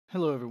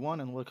Hello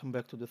everyone and welcome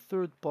back to the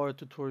third part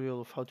tutorial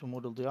of how to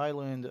model the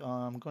island.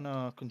 I'm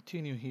gonna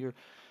continue here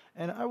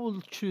and I will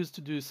choose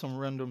to do some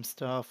random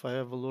stuff. I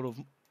have a lot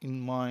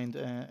in mind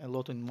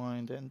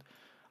and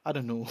I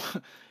don't know.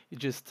 it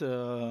just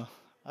I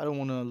don't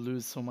want to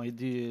lose some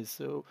ideas,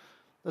 so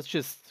let's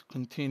just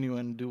continue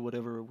and do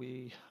whatever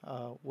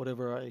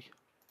I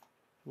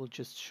will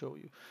just show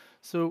you.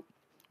 So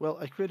well,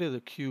 I created a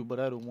cube, but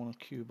I don't want a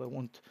cube. I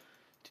want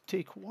to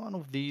take one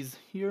of these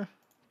here,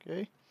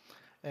 okay?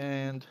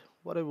 And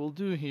what I will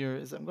do here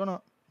is I'm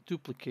gonna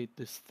duplicate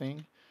this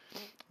thing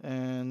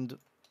and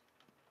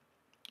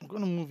I'm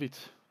gonna move it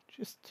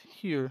just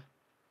here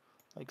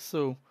like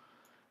so,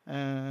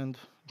 and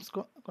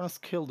I'm gonna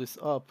scale this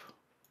up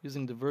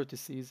using the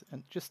vertices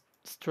and just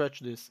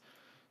stretch this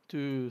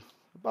to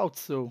about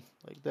so,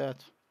 like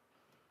that.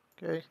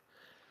 Okay,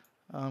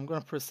 I'm gonna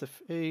press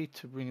F8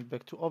 to bring it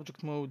back to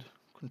object mode,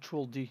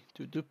 Control D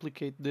to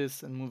duplicate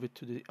this and move it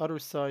to the other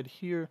side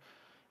here,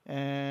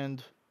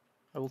 and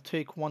I will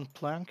take one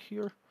plank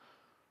here,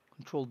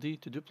 Control D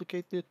to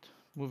duplicate it,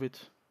 move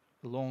it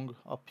along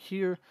up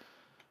here,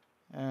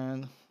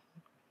 and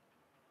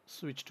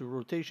switch to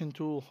rotation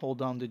tool, hold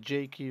down the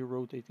J key,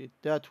 rotate it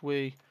that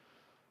way,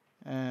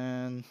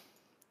 and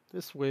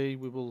this way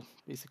we will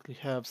basically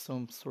have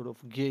some sort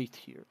of gate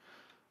here.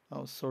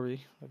 Oh,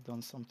 sorry, I've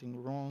done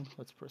something wrong.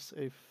 Let's press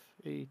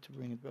F8 to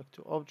bring it back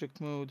to object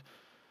mode.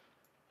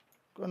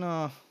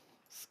 Gonna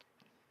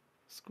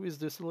squeeze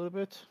this a little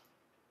bit,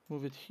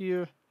 move it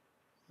here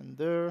and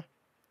there.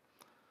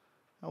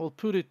 I will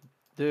put it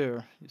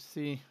there, you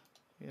see,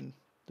 in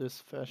this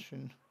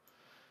fashion.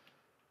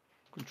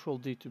 Control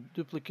D to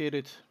duplicate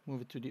it,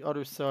 move it to the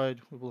other side.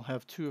 We will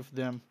have two of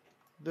them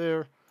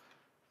there.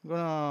 I'm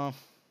gonna,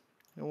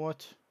 you know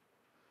what?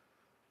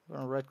 I'm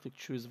gonna right click,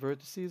 choose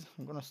vertices.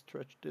 I'm gonna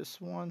stretch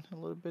this one a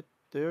little bit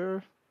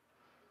there,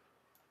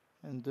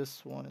 and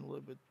this one a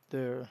little bit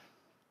there.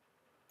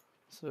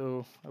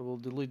 So I will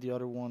delete the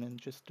other one and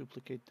just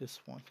duplicate this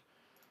one.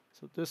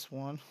 So this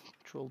one,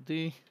 Control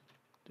D,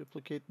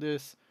 duplicate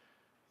this,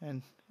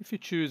 and if you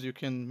choose, you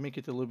can make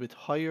it a little bit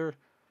higher.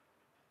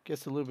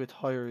 Guess a little bit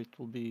higher, it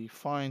will be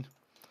fine.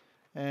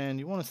 And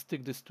you want to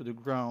stick this to the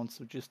ground,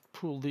 so just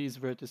pull these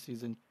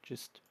vertices and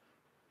just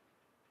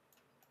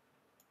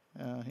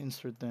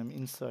insert them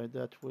inside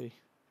that way.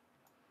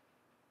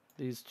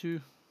 These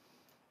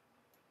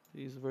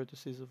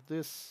vertices of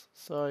this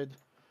side,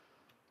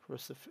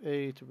 press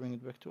F8 to bring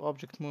it back to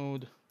object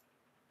mode.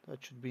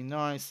 That should be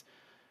nice.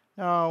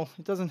 Now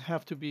it doesn't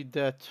have to be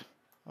that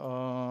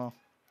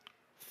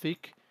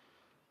thick,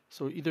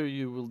 so either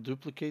you will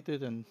duplicate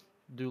it and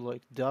do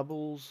like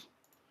doubles,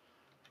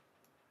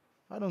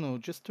 I don't know,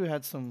 just to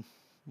add some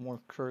more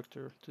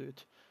character to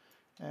it.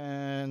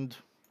 And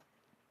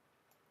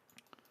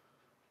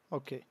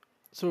okay,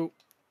 so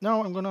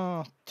now I'm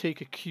gonna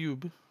take a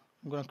cube.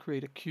 I'm gonna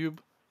create a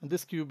cube, and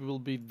this cube will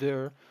be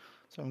there.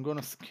 So I'm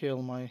gonna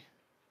scale my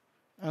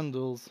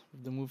handles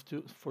with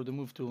the for the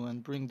move tool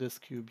and bring this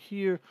cube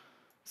here,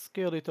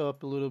 scale it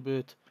up a little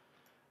bit,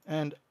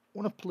 and I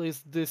want to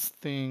place this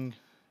thing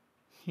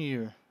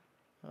here,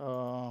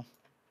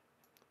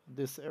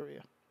 this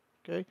area.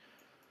 Okay.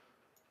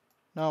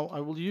 Now I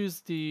will use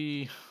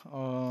the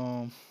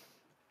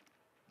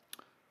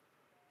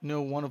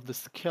one of the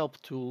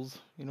scalp tools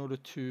in order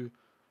to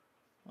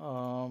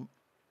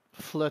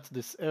flat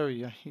this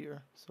area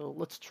here. So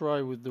let's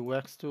try with the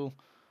wax tool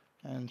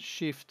and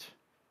shift.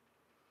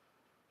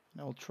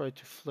 And I'll try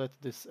to flat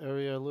this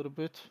area a little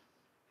bit.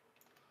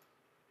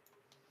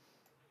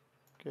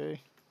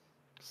 Okay,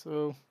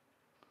 so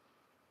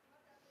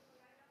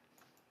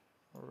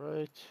all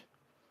right,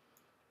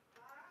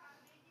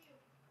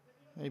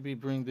 maybe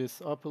bring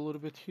this up a little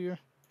bit here,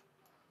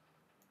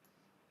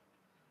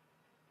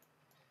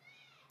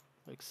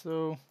 like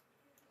so.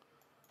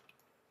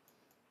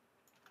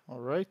 All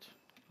right,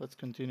 let's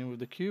continue with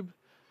the cube.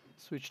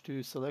 Switch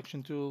to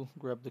selection tool,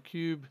 grab the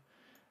cube,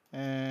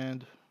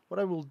 and what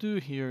I will do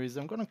here is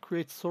I'm going to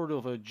create sort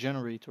of a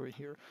generator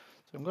here.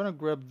 So I'm going to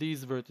grab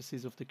these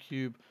vertices of the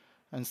cube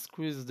and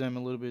squeeze them a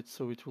little bit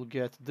so it will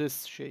get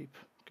this shape.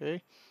 Okay,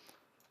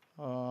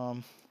 I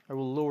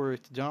will lower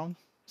it down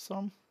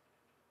some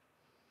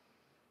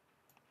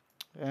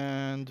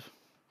and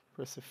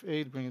press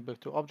F8, bring it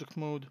back to object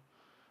mode.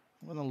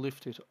 I'm going to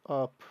lift it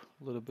up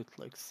a little bit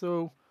like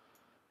so.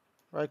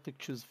 Right click,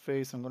 choose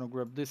face. I'm going to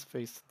grab this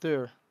face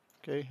there.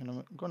 Okay, and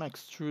I'm going to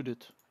extrude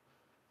it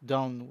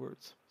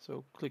downwards.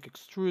 So click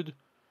extrude.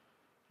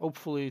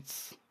 Hopefully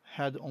it's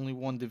had only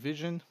one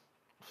division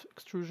of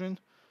extrusion.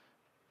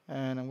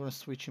 And I'm going to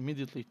switch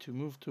immediately to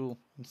move tool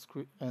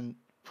and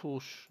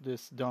push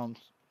this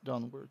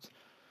downwards.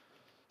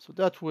 So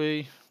that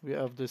way we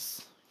have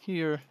this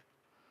here,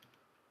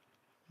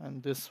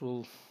 and this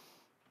will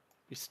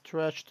be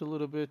stretched a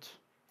little bit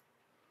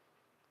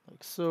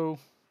like so.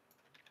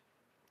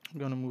 I'm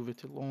going to move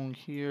it along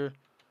here,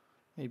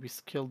 maybe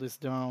scale this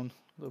down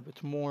a little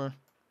bit more.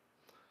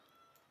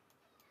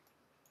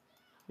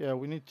 Yeah,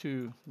 we need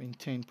to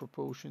maintain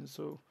proportion,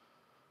 so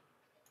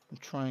I'm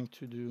trying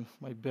to do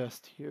my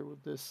best here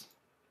with this.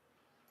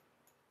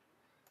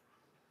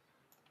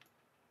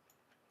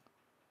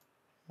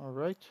 All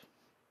right,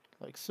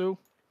 like so.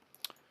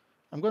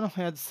 I'm gonna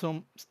add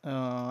some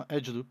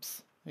edge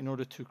loops in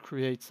order to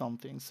create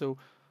something. So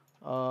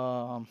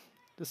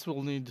this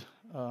will need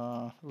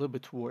a little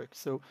bit of work.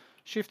 So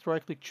shift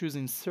right click, choose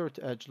insert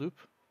edge loop.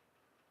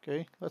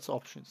 Okay, let's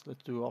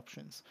do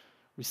options.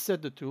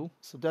 Reset the tool,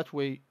 so that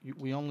way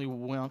we only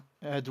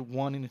add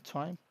one in a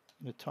time,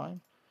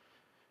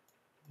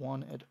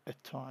 one at a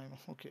time.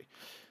 Okay,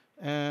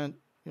 and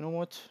you know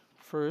what?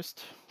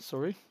 First,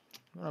 sorry,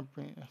 I'm gonna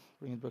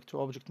bring it back to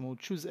object mode.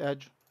 Choose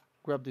edge,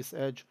 grab this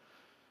edge,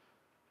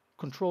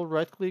 control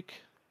right click,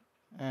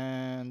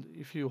 and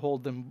if you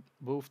hold them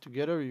both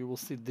together, you will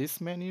see this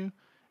menu,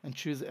 and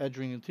choose edge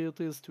ring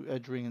utilities to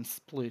edge ring and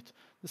split.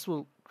 This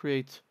will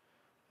create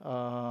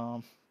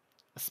a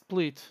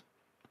split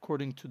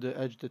according to the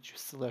edge that you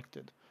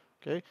selected.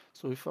 Okay,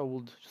 so if I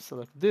would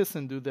select this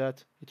and do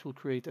that, it will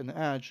create an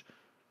edge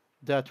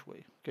that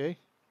way. Okay,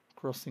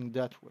 crossing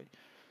that way.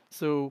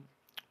 So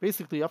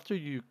basically, after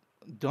you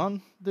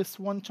done this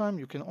one time,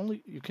 you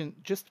can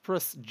just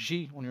press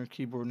G on your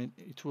keyboard and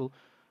it will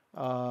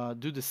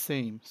do the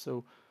same.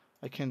 So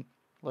I can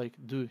like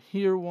do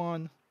here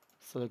one,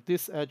 select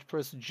this edge,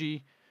 press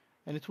G,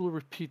 and it will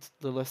repeat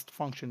the last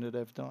function that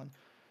I've done.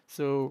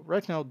 So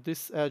right now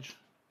this edge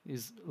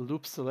is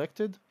loop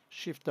selected.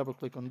 Shift double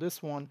click on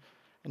this one,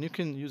 and you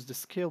can use the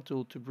scale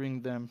tool to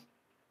bring them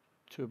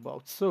to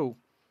about so.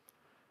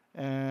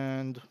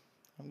 And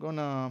I'm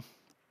gonna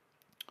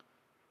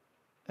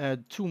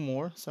add two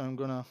more. So I'm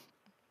gonna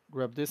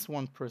grab this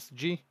one, press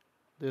G,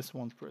 this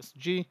one, press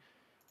G.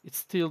 It's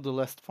still the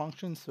last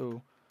function,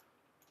 so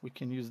we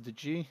can use the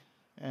G,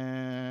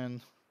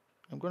 and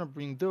I'm gonna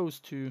bring those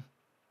two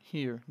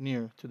here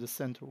near to the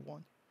center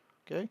one.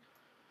 Okay,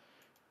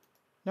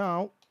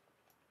 now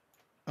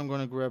I'm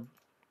gonna grab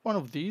one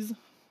of these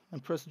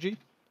and press G,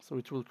 so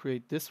it will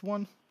create this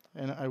one,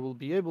 and I will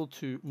be able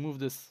to move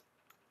this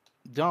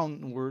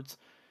downwards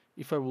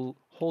if I will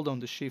hold on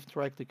the shift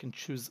right click and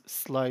choose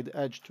slide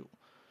edge tool.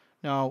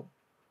 Now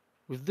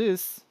with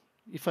this,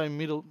 if I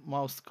middle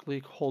mouse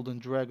click, hold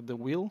and drag the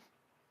wheel,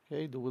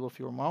 okay, the wheel of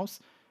your mouse,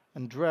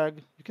 and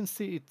drag, you can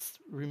see it's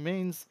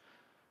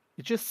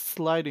just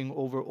sliding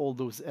over all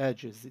those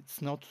edges.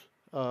 It's not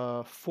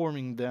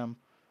forming them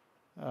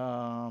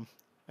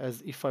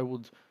as if I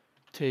would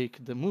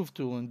take the move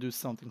tool and do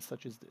something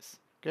such as this.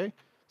 Okay,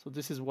 so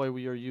this is why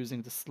we are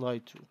using the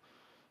slide tool.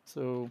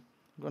 So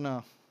I'm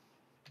gonna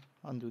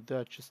undo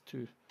that just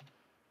to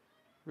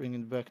bring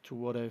it back to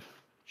what I've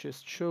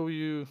just showed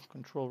you.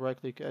 Control right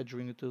click, edge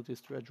ring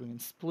utilities to edge ring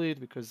and split,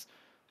 because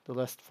the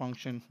last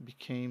function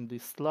became the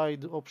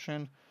slide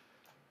option.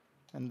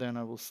 And then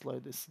I will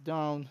slide this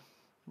down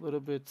a little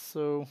bit,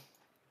 so,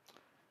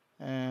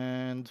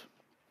 and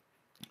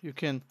you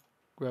can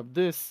grab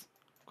this,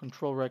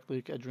 control right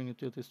click, edge ring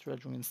utilities to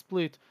edge ring and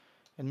split,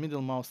 and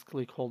middle mouse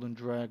click, hold and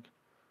drag,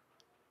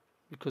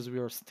 because we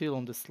are still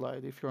on the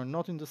slide. If you are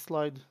not in the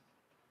slide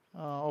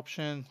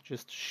option,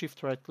 just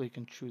shift right click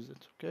and choose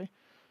it. Okay,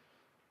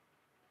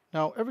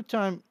 now every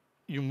time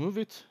you move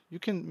it, you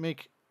can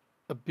make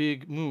a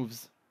big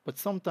moves, but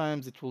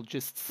sometimes it will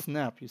just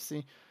snap, you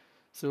see.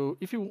 So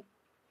if you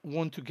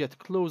want to get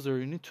closer,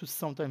 you need to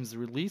sometimes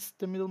release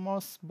the middle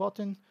mouse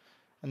button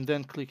and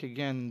then click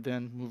again and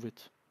then move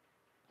it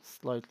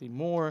slightly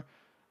more,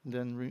 and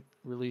then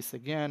release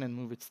again and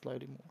move it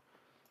slightly more.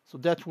 So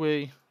that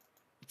way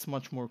it's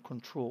much more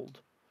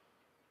controlled.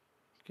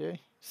 Okay,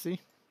 see?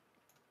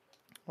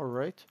 All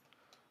right.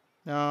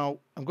 Now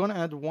I'm gonna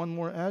add one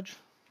more edge,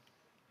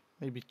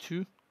 maybe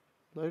two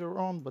later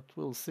on, but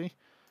we'll see.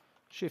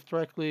 Shift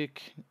right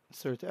click,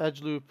 insert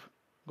edge loop.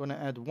 I'm gonna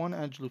add one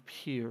edge loop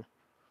here.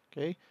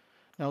 Okay,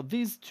 now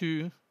these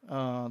two,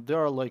 they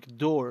are like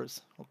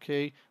doors,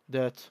 okay,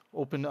 that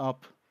open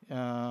up,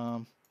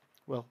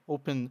 well,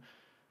 open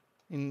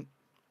in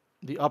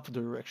the up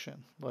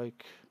direction,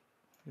 like,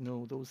 you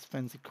know, those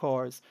fancy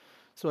cars.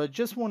 So I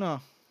just want to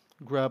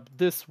grab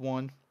this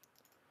one.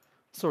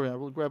 Sorry, I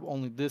will grab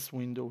only this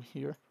window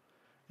here.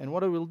 And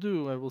what I will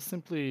do, I will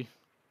simply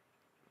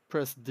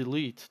press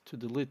delete to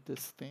delete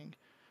this thing,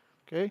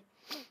 okay?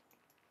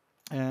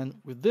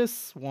 And with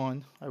this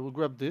one, I will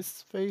grab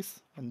this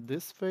face and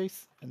this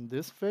face and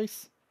this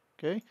face,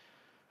 okay?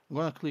 I'm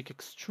gonna click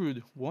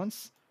extrude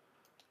once,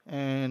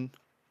 and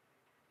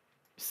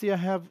see I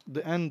have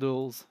the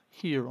handles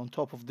here on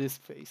top of this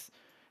face.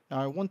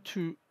 Now I want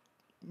to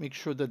make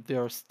sure that they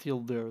are still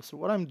there. So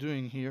what I'm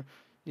doing here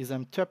is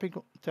I'm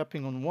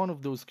tapping on one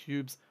of those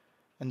cubes,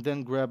 and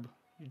then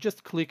you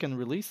just click and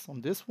release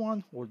on this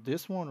one or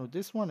this one or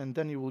this one, and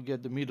then you will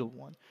get the middle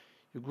one.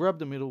 You grab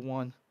the middle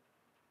one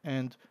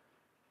and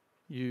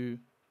you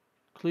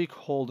click,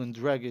 hold, and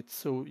drag it,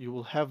 so you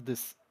will have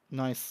this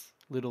nice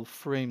little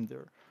frame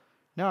there.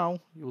 Now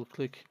you will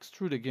click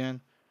extrude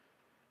again,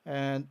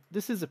 and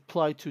this is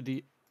applied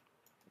to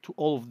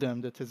all of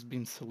them that has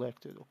been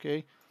selected.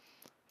 Okay,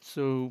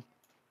 so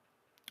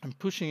I'm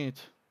pushing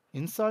it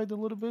inside a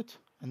little bit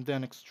and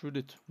then extrude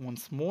it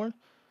once more.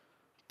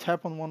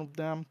 Tap on one of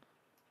them,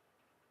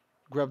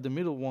 grab the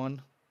middle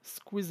one,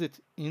 squeeze it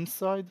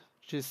inside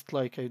just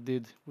like I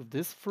did with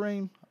this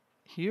frame.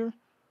 here.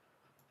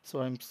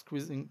 So I'm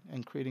squeezing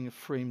and creating a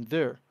frame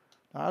there.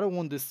 Now, I don't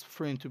want this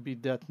frame to be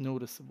that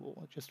noticeable.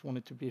 I just want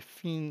it to be a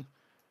thin,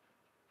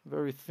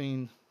 very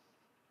thin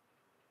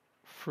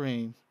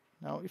frame.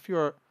 Now, if you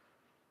are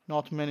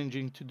not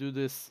managing to do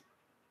this,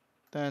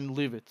 then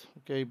leave it,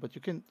 okay? But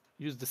you can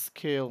use the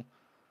scale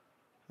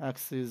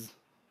axis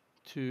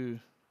to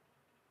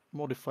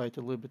modify it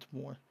a little bit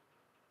more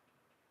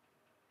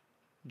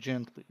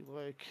gently,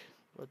 like.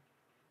 But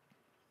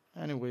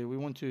anyway, we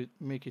want to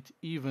make it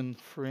even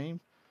frame.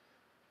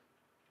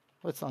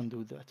 Let's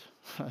undo that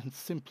and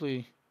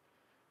simply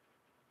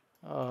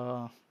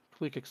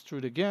click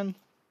extrude again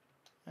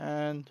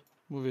and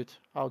move it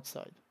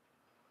outside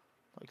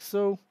like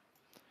so.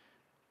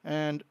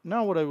 And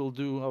now what I will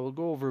do, I will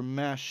go over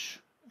mesh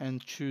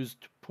and choose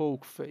to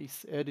poke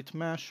face. Edit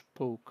mesh,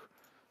 poke.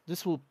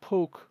 This will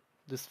poke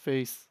this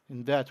face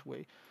in that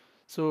way.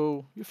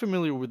 So you're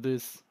familiar with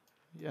this.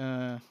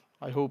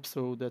 I hope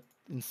so, that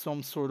in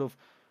some sort of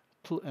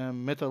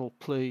metal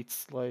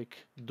plates like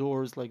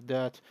doors like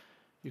that,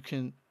 you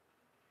can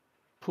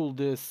pull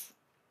this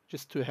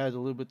just to add a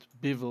little bit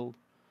bevel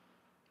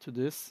to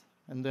this.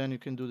 And then you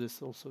can do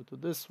this also to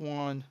this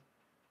one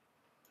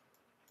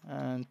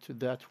and to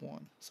that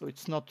one. So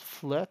it's not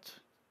flat,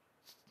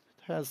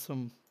 it has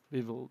some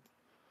bevel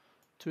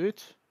to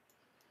it.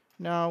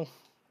 Now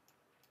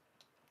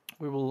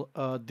we will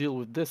deal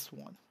with this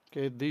one,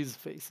 okay, these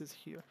faces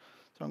here.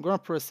 So I'm gonna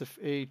press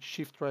F8,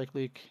 shift right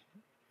click,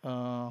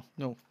 no,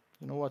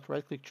 you know what,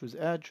 right click, choose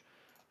edge,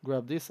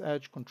 grab this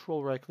edge,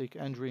 control right click,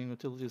 edge ring,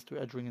 utilities to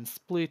edge ring and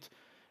split,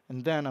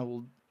 and then I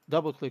will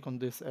double click on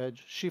this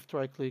edge, shift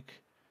right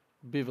click,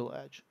 bevel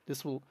edge.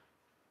 This will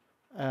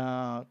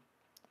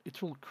it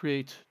will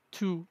create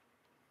two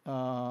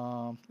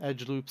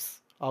edge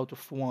loops out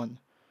of one,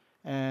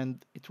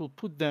 and it will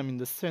put them in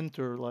the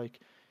center, like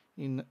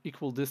in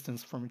equal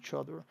distance from each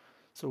other.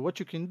 So what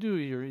you can do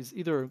here is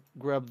either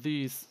grab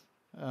these,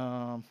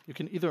 you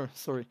can either,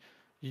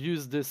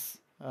 use this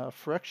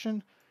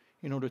fraction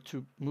in order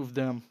to move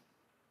them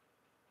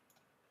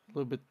a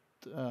little bit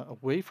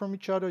away from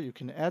each other. You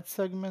can add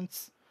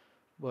segments,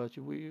 but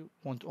we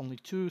want only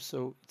two,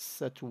 so it's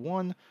set to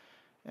 1.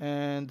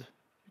 And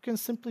you can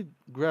simply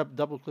grab,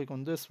 double click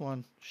on this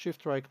one,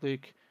 shift right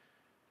click,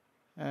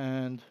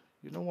 and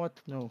you know what?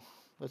 No,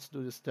 let's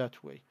do this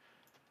that way.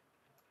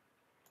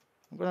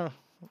 I'm gonna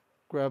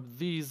grab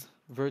these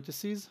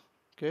vertices,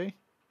 okay,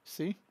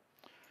 see?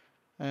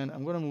 And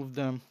I'm gonna move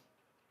them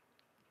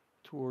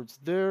towards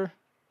there,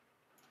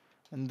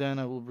 and then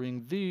I will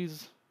bring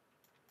these,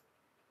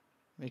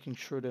 making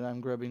sure that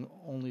I'm grabbing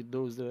only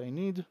those that I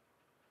need,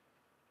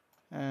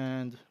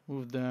 and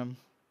move them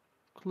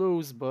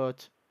close,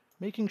 but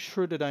making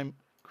sure that I'm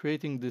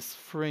creating this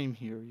frame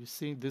here. You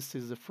see, this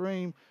is the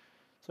frame,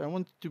 so I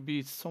want it to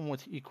be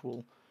somewhat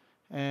equal.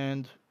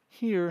 And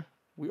here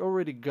we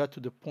already got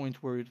to the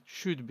point where it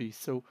should be.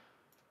 So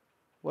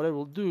what I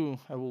will do,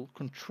 I will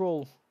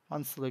control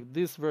unselect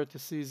these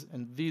vertices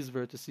and these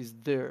vertices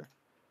there.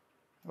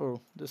 Oh,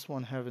 this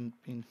one haven't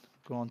been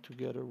gone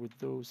together with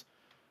those.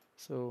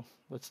 So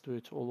let's do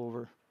it all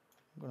over.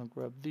 I'm gonna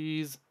grab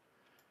these,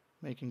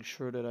 making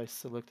sure that I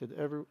selected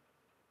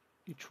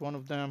each one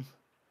of them.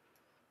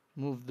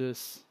 Move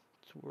this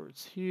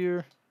towards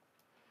here,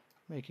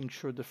 making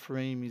sure the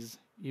frame is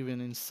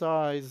even in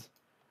size.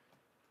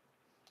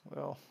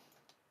 Well,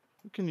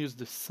 we can use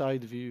the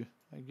side view,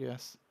 I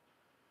guess.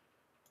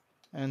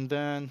 And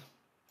then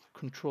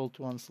control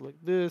to unselect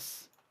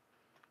this,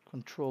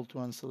 control to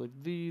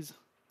unselect these,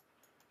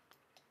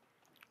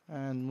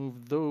 and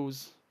move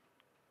those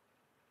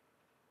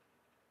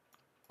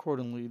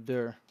accordingly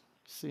there.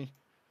 See?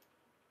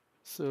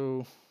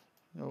 So,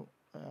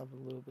 I have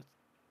a little bit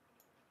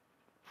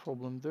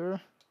problem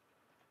there,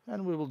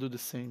 and we will do the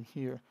same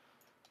here.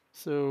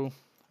 So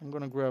I'm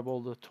gonna grab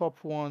all the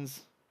top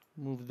ones,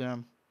 move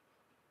them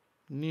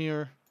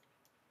near.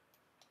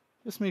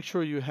 Just make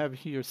sure you have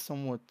here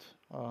somewhat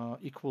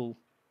equal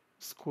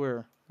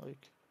square,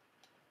 like,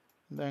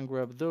 and then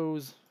grab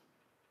those.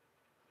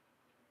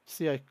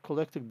 See, I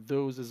collected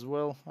those as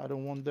well. I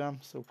don't want them,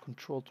 so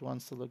control to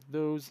unselect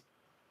those,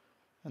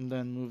 and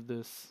then move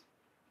this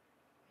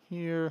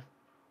here,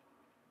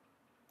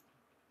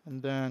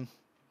 and then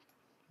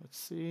let's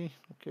see,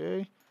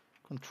 okay,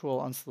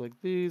 control unselect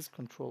these,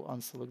 control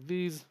unselect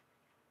these,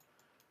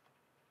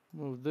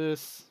 move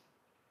this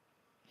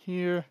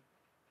here,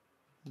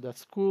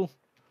 that's cool.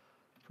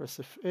 Press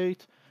F8.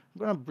 I'm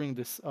gonna bring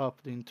this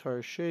up the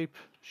entire shape,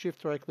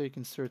 shift right click,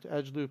 insert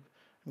edge loop.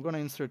 I'm gonna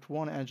insert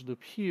one edge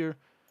loop here,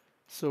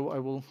 so I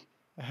will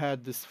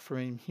add this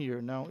frame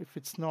here. Now if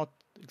it's not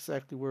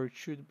exactly where it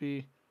should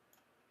be,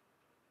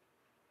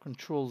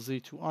 control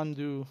Z to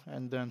undo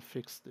and then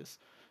fix this.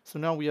 So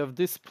now we have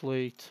this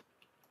plate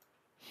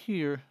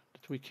here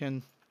that we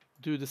can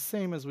do the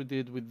same as we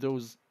did with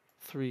those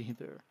three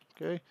there,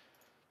 okay?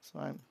 So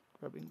I'm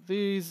grabbing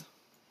these,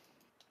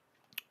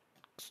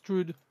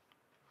 extrude.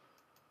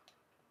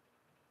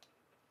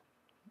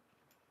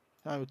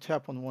 I will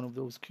tap on one of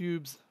those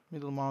cubes,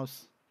 middle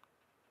mouse,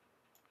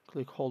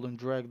 click, hold and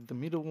drag the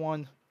middle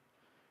one,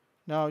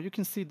 Now you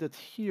can see that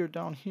here,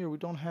 down here, we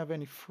don't have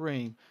any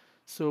frame.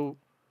 So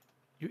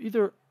you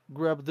either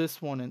grab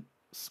this one and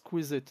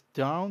squeeze it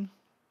down,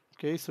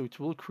 okay, so it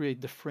will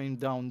create the frame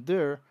down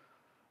there,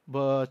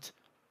 but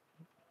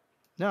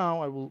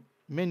now I will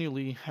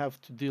manually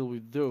have to deal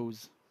with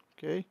those,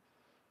 okay.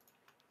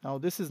 Now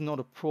this is not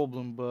a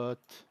problem, but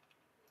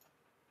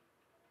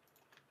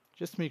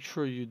just make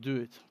sure you do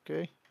it,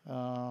 okay.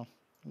 I'm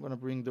gonna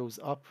bring those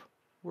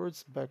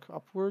upwards, back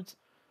upwards.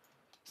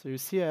 So you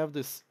see I have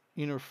this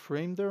inner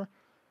frame there,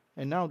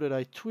 and now that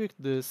I tweaked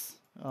this,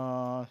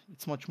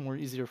 it's much more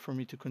easier for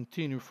me to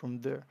continue from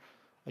there.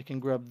 I can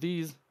grab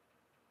these,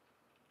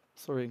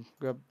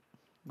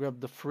 grab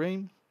the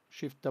frame,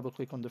 shift double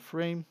click on the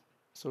frame,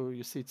 so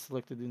you see it's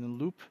selected in a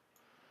loop.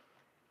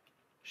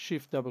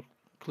 Shift double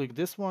click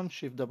this one,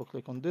 shift double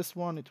click on this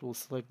one, it will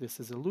select this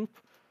as a loop,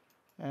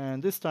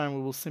 and this time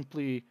we will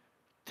simply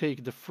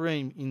take the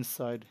frame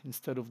inside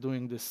instead of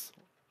doing this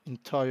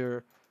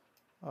entire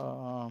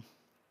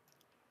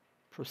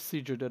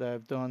procedure that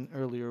I've done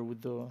earlier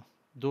with the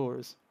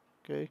doors,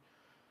 okay.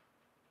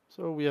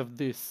 So we have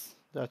this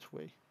that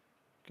way,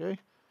 okay.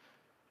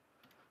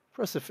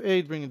 Press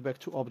F8, bring it back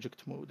to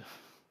object mode.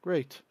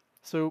 Great.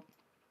 So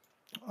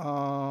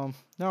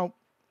now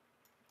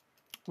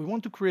we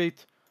want to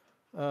create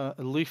a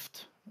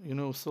lift, you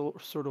know, so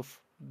sort of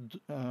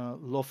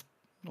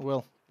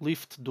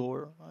lift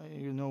door,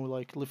 you know,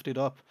 like lift it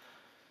up.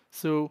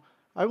 So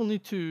I will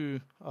need to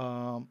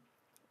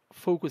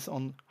focus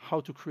on how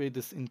to create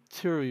this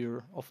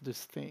interior of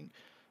this thing.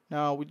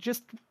 Now we're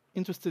just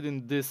interested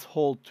in this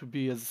hole to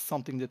be as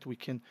something that we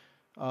can,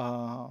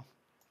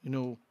 you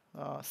know,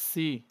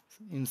 see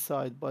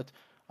inside, but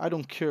I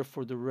don't care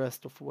for the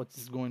rest of what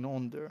is going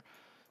on there.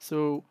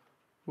 So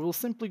we'll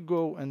simply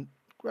go and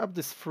grab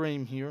this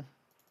frame here,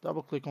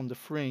 double click on the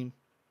frame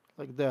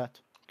like that,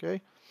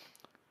 okay.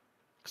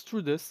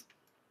 Extrude this,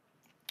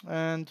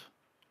 and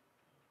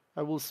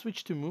I will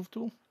switch to move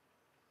tool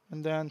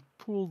and then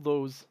pull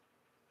those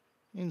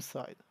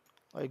inside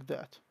like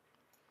that.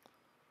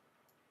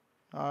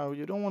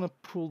 You don't want to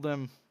pull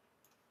them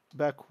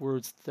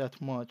backwards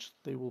that much,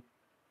 they will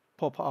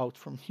pop out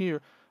from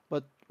here,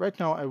 but right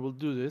now I will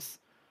do this,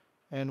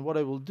 and what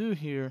I will do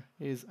here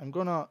is I'm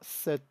gonna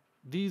set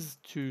these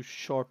two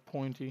sharp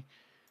pointy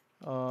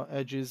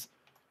edges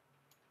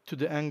to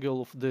the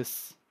angle of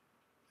this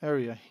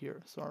area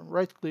here. So I'm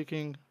right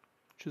clicking,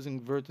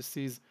 choosing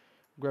vertices,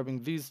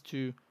 grabbing these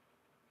two,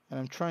 and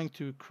I'm trying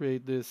to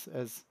create this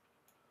as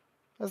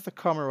the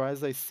camera,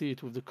 as I see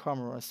it with the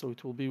camera, so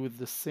it will be with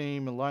the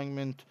same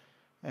alignment,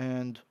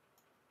 and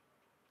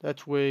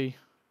that way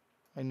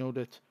I know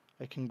that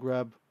I can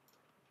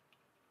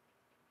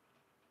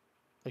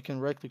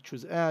right click,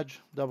 choose edge,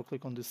 double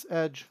click on this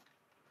edge,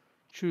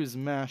 choose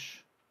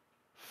mesh,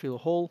 fill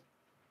hole,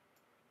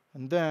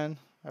 and then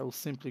I will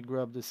simply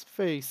grab this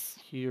face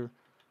here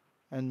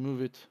and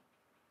move it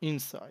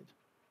inside,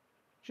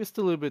 just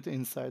a little bit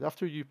inside.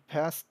 After you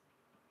pass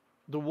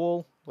the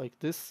wall like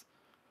this,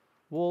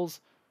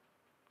 walls,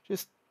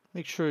 just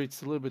make sure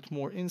it's a little bit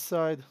more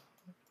inside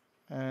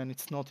and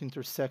it's not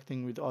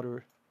intersecting with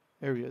other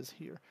areas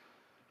here.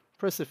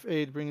 Press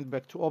F8, bring it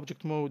back to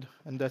object mode,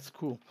 and that's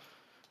cool.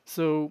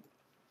 So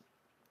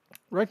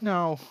right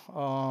now,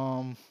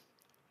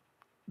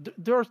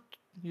 there are,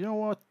 you know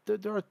what,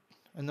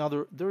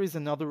 there is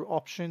another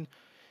option.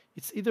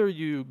 It's either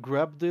you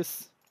grab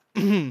this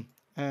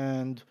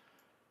and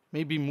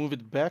maybe move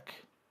it back,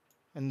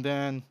 and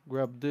then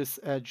grab this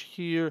edge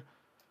here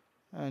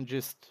and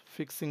just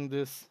fixing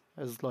this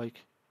as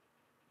like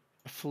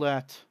a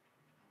flat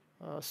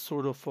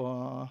sort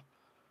of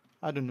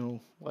I don't know,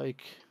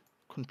 like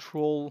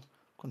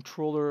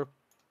controller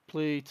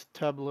plate,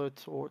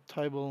 tablet, or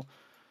table.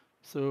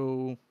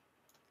 So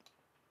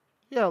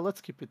yeah,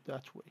 let's keep it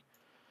that way.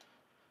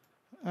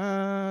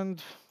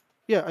 And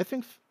yeah, I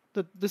think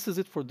that this is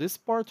it for this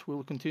part.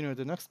 We'll continue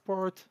the next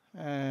part,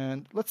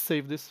 and let's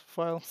save this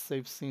file,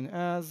 save scene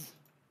as.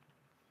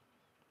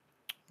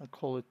 I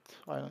call it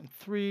Island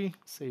 3,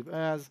 save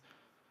as,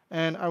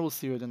 and I will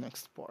see you at the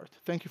next part.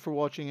 Thank you for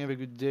watching, have a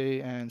good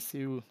day, and see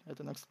you at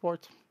the next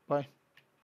part. Bye.